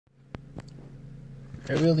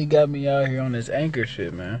It really got me out here on this anchor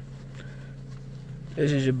shit, man.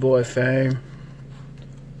 This is your boy Fame.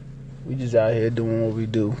 We just out here doing what we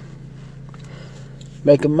do.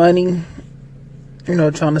 Making money,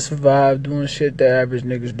 trying to survive, doing shit that average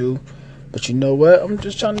niggas do. But you know what? I'm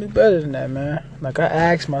just trying to do better than that, man. Like, I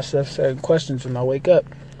ask myself certain questions when I wake up.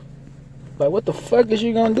 Like, what the fuck is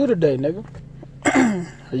you gonna do today, nigga?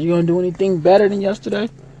 Are you gonna do anything better than yesterday?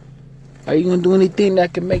 Are you gonna do anything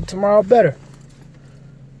that can make tomorrow better?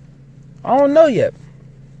 I don't know yet.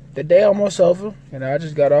 The day almost over. I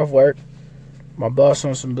just got off work. My boss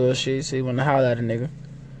on some bullshit, so he wanna holler at a nigga.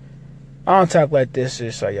 I don't talk like this,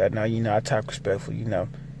 just so y'all know. I talk respectful,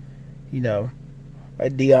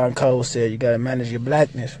 Like Deion Cole said, you gotta manage your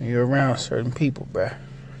blackness when you're around certain people, bruh.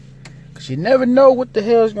 Cause you never know what the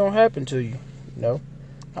hell's gonna happen to you,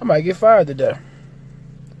 I might get fired today.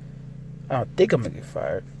 I don't think I'm gonna get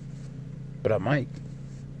fired, but I might.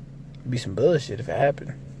 It'd be some bullshit if it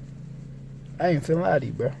happened. I ain't feeling out of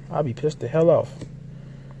you, bro. I'll be pissed the hell off.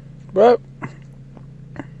 Bro,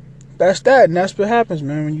 that's that, and that's what happens,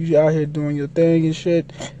 man, when you out here doing your thing and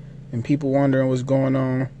shit, and people wondering what's going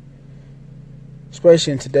on.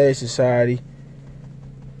 Especially in today's society,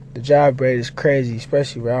 the job rate is crazy,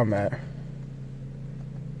 especially where I'm at.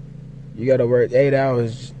 You gotta work 8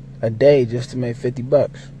 hours a day just to make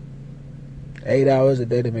 $50. 8 hours a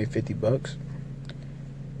day to make $50.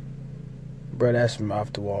 Bro, that's some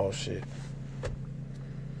off the wall shit.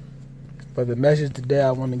 But the message today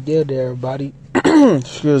I want to give to everybody,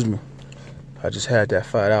 excuse me, I just had that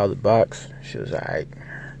 $5 box. Shit was alright.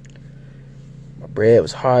 My bread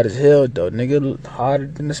was hard as hell though, nigga. Harder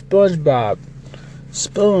than the SpongeBob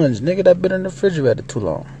sponge, nigga, that been in the refrigerator too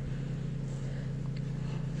long.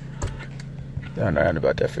 Y'all know nothing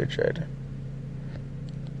about that refrigerator.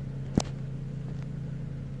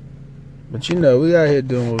 But we out here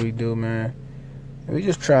doing what we do, man. And we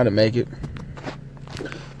just trying to make it.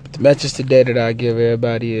 But the message today that I give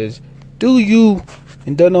everybody is, do you,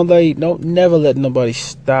 and don't never let nobody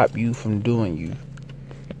stop you from doing you.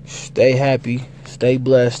 Stay happy, stay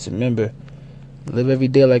blessed, and remember, live every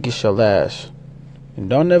day like it's your last. And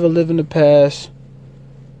don't ever live in the past,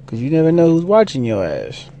 because you never know who's watching your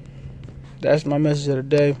ass. That's my message of the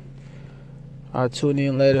day. I'll tune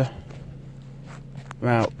in later. I'm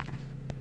out.